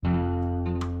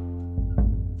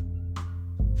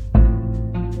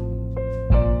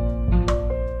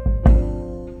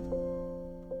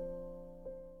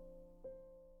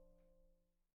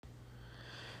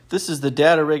This is the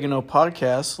Dad Oregano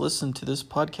podcast. Listen to this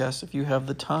podcast if you have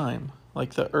the time,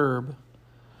 like the herb.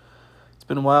 It's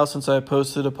been a while since I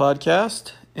posted a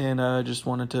podcast, and I just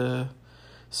wanted to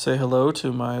say hello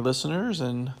to my listeners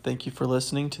and thank you for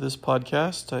listening to this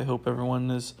podcast. I hope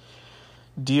everyone is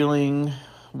dealing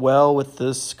well with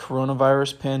this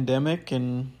coronavirus pandemic,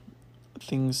 and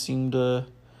things seem to,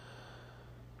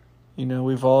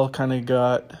 we've all kind of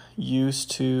got used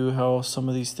to how some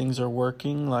of these things are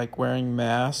working, like wearing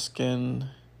masks and,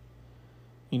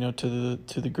 to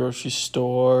the grocery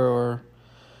store, or,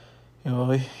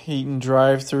 eating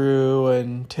drive-through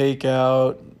and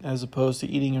takeout as opposed to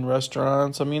eating in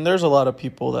restaurants. I mean, there's a lot of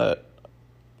people that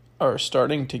are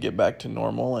starting to get back to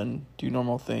normal and do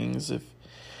normal things. If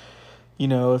you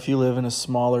live in a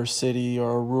smaller city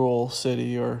or a rural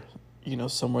city or,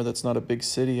 somewhere that's not a big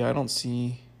city, I don't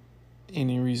see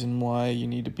any reason why you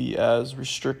need to be as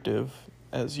restrictive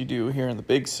as you do here in the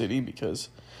big city, because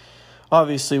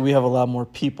obviously we have a lot more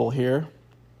people here.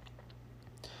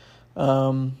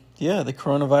 The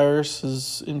coronavirus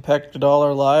has impacted all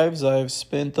our lives. I've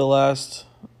spent the last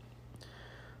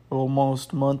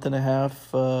almost month and a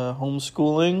half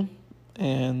homeschooling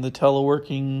and the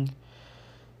teleworking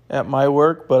at my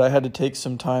work, but I had to take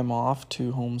some time off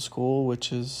to homeschool,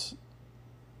 which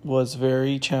was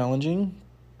very challenging.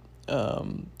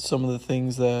 Some of the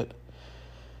things that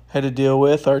I had to deal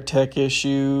with are tech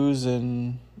issues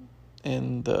and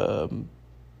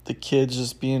the kids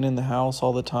just being in the house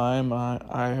all the time.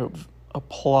 I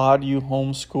applaud you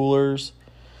homeschoolers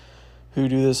who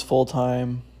do this full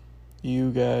time.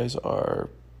 You guys are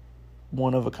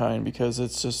one of a kind, because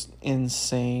it's just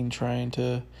insane trying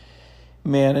to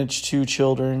manage two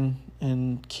children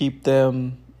and keep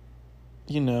them,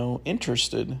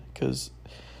 interested, because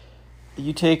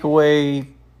you take away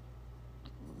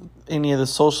any of the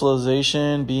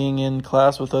socialization, being in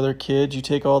class with other kids, you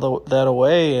take all that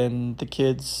away, and the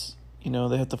kids,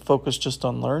 they have to focus just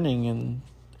on learning. And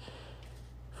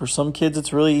for some kids,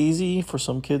 it's really easy. For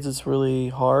some kids, it's really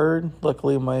hard.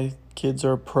 Luckily, my kids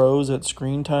are pros at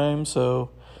screen time, so,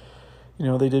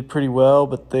 they did pretty well,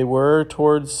 but they were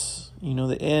towards,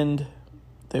 the end,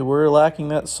 they were lacking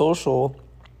that social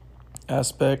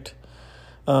aspect.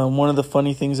 One of the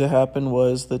funny things that happened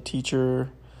was the teacher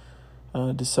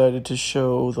decided to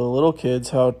show the little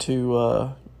kids how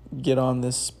to get on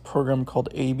this program called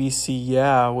ABC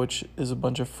Yeah, which is a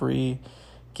bunch of free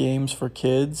games for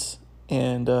kids.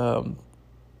 And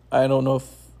I don't know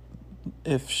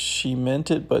if she meant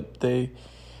it, but they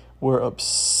were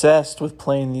obsessed with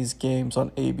playing these games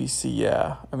on ABC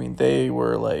Yeah. I mean, they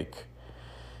were like,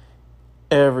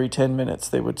 every 10 minutes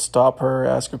they would stop her,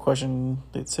 ask a question.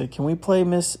 They'd say, "Can we play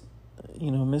my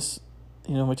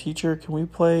teacher, can we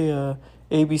play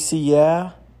ABC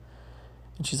Yeah?"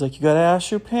 And she's like, "You got to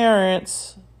ask your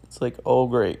parents." It's like, oh,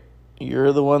 great.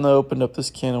 You're the one that opened up this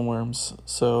can of worms.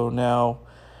 So now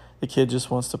the kid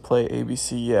just wants to play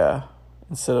ABC Yeah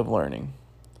instead of learning.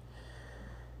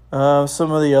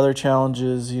 Some of the other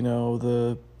challenges,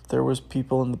 there was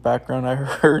people in the background. I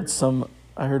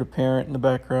heard a parent in the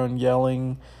background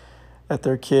yelling at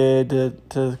their kid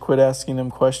to quit asking them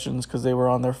questions because they were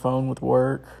on their phone with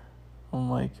work.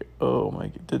 I'm like, oh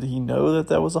my, did he know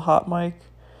that was a hot mic?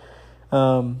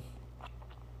 There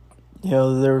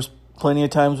was plenty of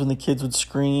times when the kids would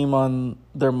scream on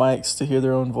their mics to hear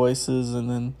their own voices, and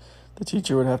then the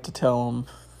teacher would have to tell them,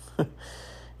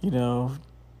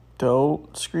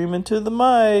 don't scream into the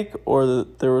mic. Or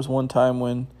there was one time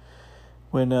when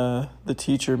the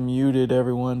teacher muted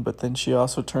everyone, but then she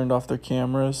also turned off their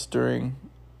cameras during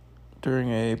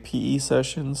a PE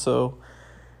session. So,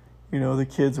 the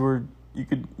kids were,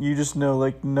 you just know,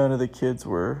 like, none of the kids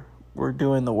were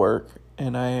doing the work.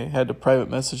 And I had to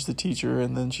private message the teacher,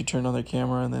 and then she turned on their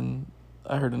camera, and then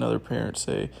I heard another parent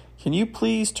say, "Can you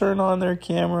please turn on their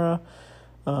camera?"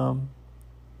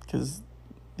 Because,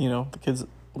 the kids,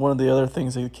 one of the other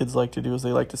things that the kids like to do is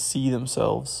they like to see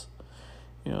themselves,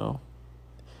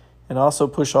 and also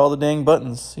push all the dang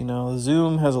buttons.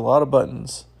 Zoom has a lot of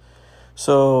buttons.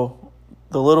 So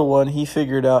the little one, he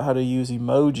figured out how to use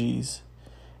emojis,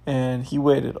 and he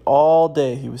waited all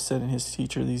day. He was sending his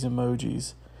teacher these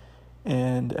emojis.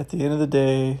 And at the end of the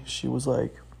day, she was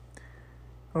like,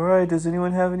 "All right, does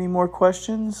anyone have any more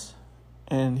questions?"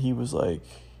 And he was like,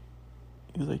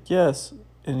 "Yes."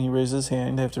 And he raised his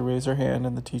hand. They have to raise their hand,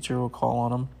 and the teacher will call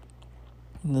on him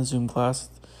in the Zoom class.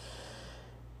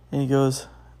 And he goes,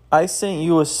 "I sent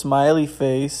you a smiley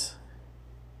face,"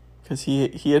 because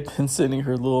he had been sending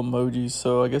her little emojis.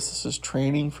 So I guess this is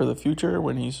training for the future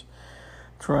when he's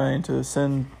trying to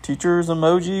send teachers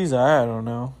emojis. I don't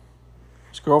know.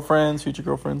 His girlfriends, future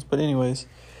girlfriends. But anyways,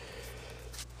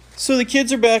 So the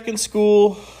kids are back in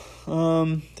school.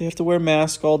 They have to wear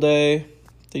masks all day.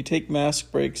 They take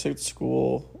mask breaks at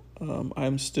school.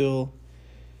 I'm still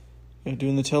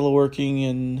doing the teleworking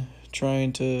and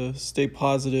trying to stay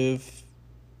positive.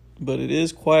 But it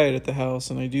is quiet at the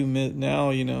house, and I do miss now,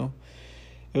 it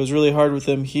was really hard with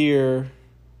them here.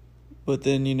 But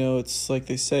then, it's like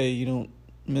they say, you don't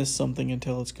miss something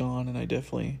until it's gone. And I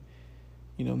definitely,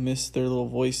 miss their little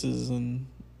voices and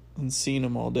seeing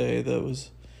them all day. That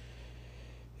was,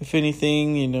 if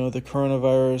anything, the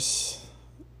coronavirus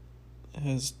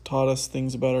has taught us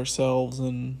things about ourselves.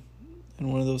 And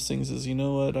one of those things is, I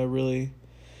really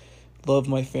love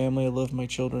my family. I love my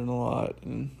children a lot.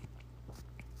 And,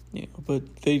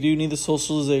 but they do need the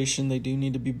socialization. They do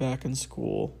need to be back in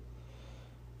school.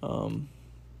 So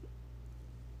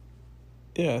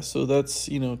that's,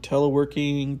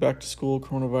 teleworking, back to school,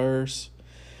 coronavirus.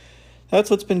 That's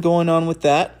what's been going on with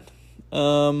that.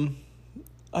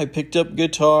 I picked up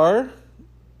guitar,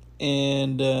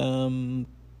 and, I'm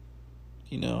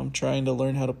trying to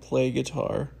learn how to play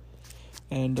guitar.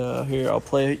 And here, I'll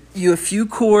play you a few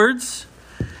chords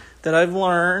that I've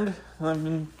learned.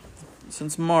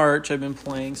 Since March, I've been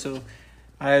playing, so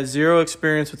I have zero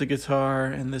experience with the guitar,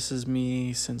 and this is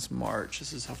me since March.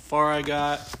 This is how far I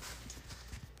got.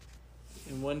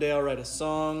 And one day I'll write a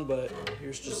song, but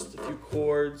here's just a few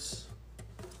chords.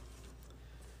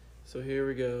 So here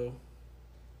we go.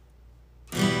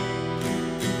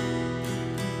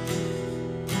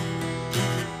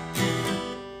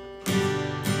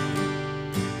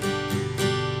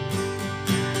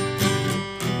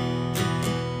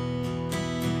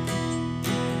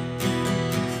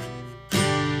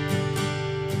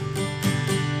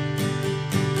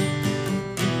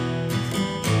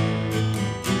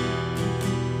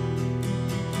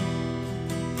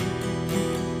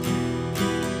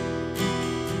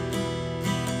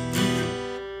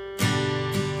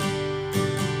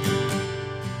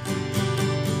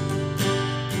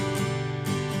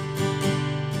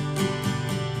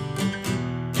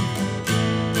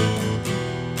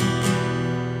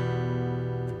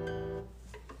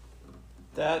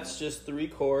 That's just 3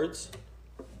 chords.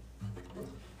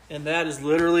 And that is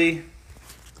literally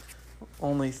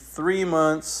only 3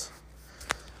 months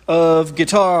of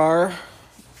guitar.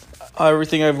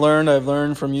 Everything I've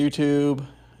learned from YouTube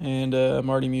and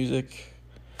Marty Music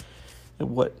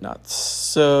and whatnot.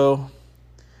 So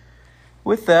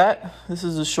with that, this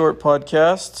is a short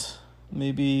podcast.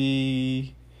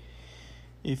 Maybe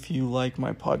if you like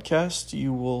my podcast,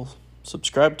 you will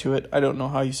subscribe to it. I don't know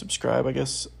how you subscribe. I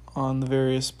guess on the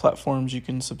various platforms you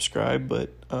can subscribe, but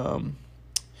and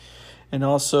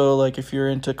also, like, if you're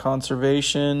into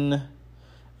conservation,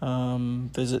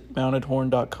 visit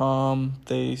mountedhorn.com.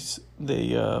 They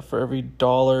for every $1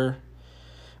 or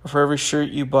for every shirt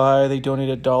you buy, they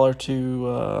donate $1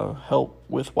 to help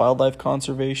with wildlife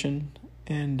conservation.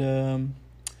 And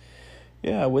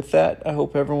with that, I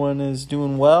hope everyone is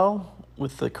doing well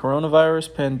with the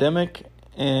coronavirus pandemic,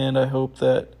 and I hope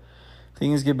that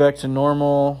things get back to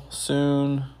normal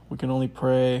soon. We can only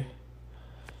pray.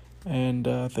 And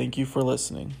thank you for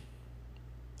listening.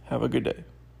 Have a good day.